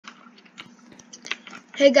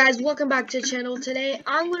Hey guys, welcome back to the channel. Today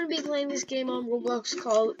I'm going to be playing this game on Roblox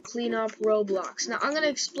called Clean Up Roblox. Now I'm going to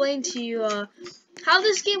explain to you how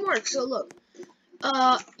this game works. So look,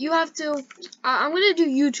 you have to, I'm going to do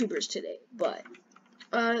YouTubers today, but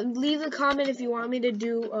leave a comment if you want me to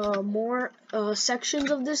do more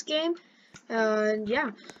sections of this game.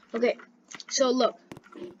 Yeah, okay, so look,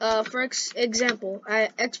 for example,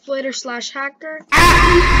 exploiter / hacker,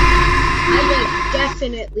 I would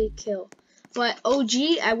definitely kill. But OG,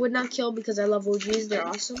 I would not kill because I love OGs. They're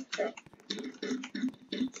awesome.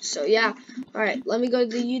 So, yeah. Alright, let me go to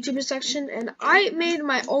the YouTuber section. And I made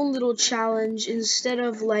my own little challenge instead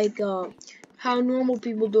of, like, how normal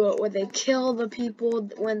people do it, where they kill the people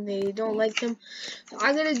when they don't like them. So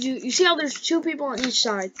I'm going to do, you see how there's 2 people on each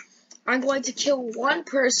side? I'm going to kill one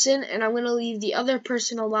person, and I'm going to leave the other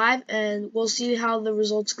person alive, and we'll see how the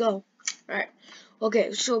results go. Alright.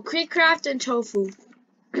 Okay, so Creekcraft and Tofu.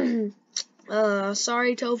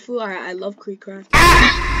 Sorry, Tofu. I love Creekcraft.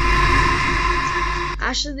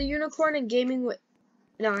 Ashley the Unicorn and Gaming with.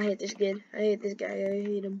 No, I hate this kid. I hate this guy. I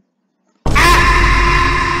hate him. Okay.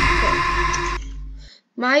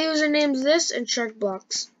 My username's this and Shark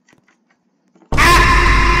Blocks.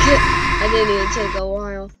 I didn't even take a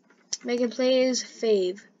while. Making plays,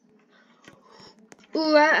 Fave.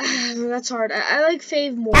 Ooh, that's hard. I like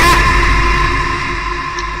Fave more.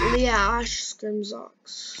 Leah Ash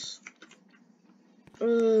Scrimzox.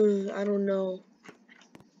 I don't know.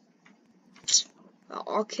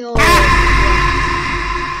 I'll kill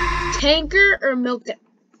Tanker or Milk. That's a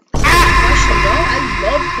question, bro. I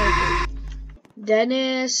love Tanker.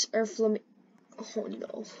 Dennis or Flamingo. Oh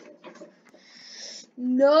no.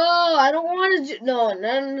 No, I don't want to do. No.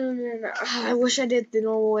 I wish I did the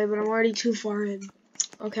normal way, but I'm already too far in.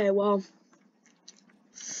 Okay, well.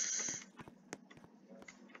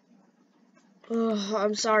 Oh,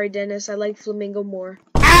 I'm sorry, Dennis. I like Flamingo more.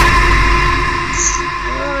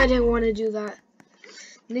 Oh, I didn't want to do that.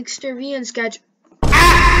 Nixter V and Sketch.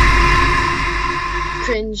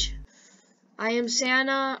 Cringe. I am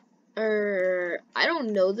Santa. I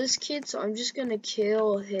don't know this kid, so I'm just gonna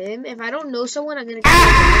kill him. If I don't know someone, I'm gonna kill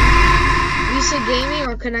him. Lisa Gaming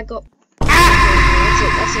or Kaneko.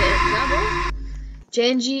 That's it. Nah, bro.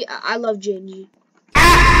 Janji. I love Janji.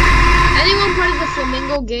 Anyone part of the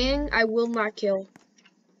Flamingo gang, I will not kill.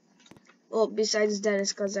 Well, besides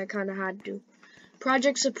Dennis, because I kind of had to.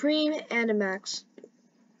 Project Supreme, Animax.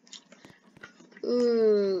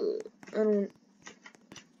 I don't.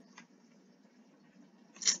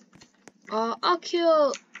 I'll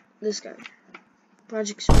kill this guy.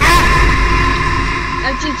 Project Supreme.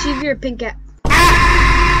 FGTV or Pink Cat.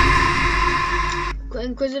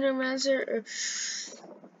 Inquisitor Master.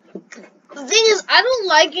 The thing is, I don't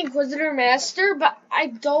like Inquisitor Master, but I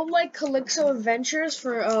don't like Calypso Adventures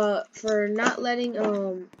for not letting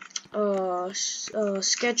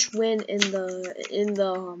Sketch win in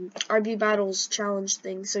the RB Battles challenge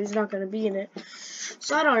thing, so he's not gonna be in it.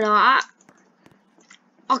 So I don't know.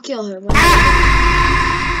 I'll kill him.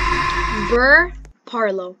 Burr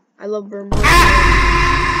Parlo. I love Burr more.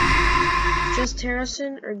 Just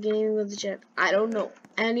Harrison or Gaming with the Jet. I don't know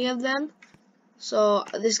any of them. So,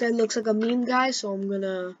 this guy looks like a meme guy, so I'm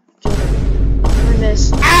gonna kill him. I miss.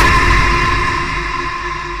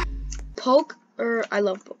 Poke, or I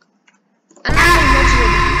love Poke. I don't know as much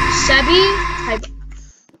as Sebi, Hyper.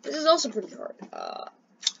 This is also pretty hard.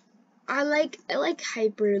 I like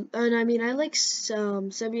Hyper, and I mean, I like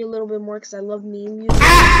Sebi a little bit more because I love meme music.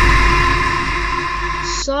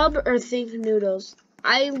 Sub or Think Noodles.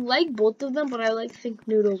 I like both of them, but I like Think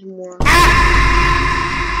Noodles more.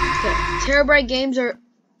 Okay, Terabyte Games are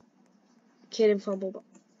Kid and Fumble.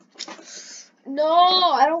 No,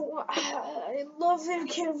 I don't want. I love him,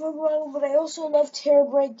 Kid and Fumble, but I also love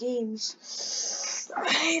Terabyte Games.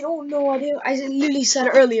 I don't know. I literally said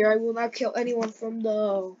earlier I will not kill anyone from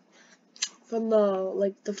the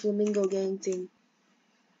like the Flamingo gang thing.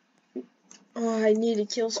 Oh, I need to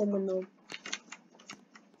kill someone though.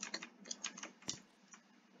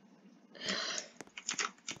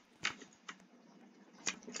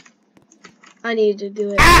 I need to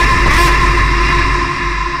do it. Oh,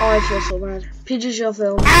 I feel so bad. PG Show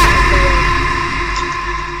Film.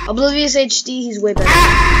 Oblivious HD, he's way better.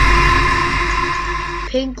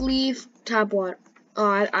 Pink Leaf, Top Water. Oh,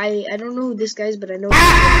 I don't know who this guy is, but I know he's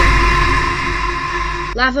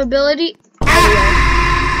Laughability.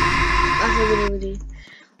 Laughability.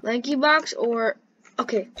 Lanky Box or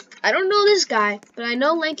okay. I don't know this guy, but I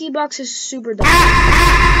know Lanky Box is super dumb.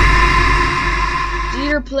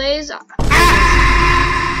 Dieter Plays.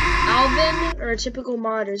 Alvin or typical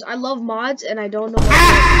modders. I love mods and I don't know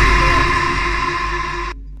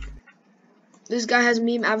what This guy has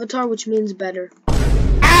meme avatar, which means better.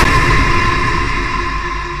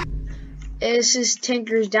 This is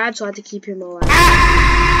Tinker's dad, so I have to keep him alive.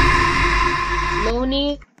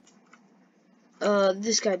 Loney.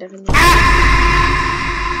 This guy definitely.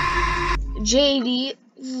 JD.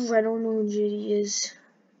 Ooh, I don't know who JD is.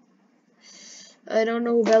 I don't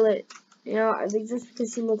know who Bella. You know, I think just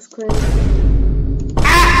because she looks crazy. Okay,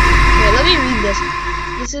 let me read this.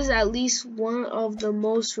 This is at least one of the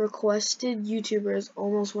most requested YouTubers.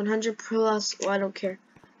 Almost 100 plus. Well, I don't care.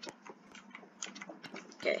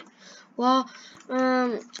 Okay. Well,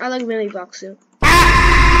 I like Millie Box too.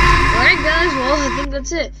 Alright guys, well I think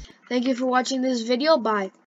that's it. Thank you for watching this video. Bye.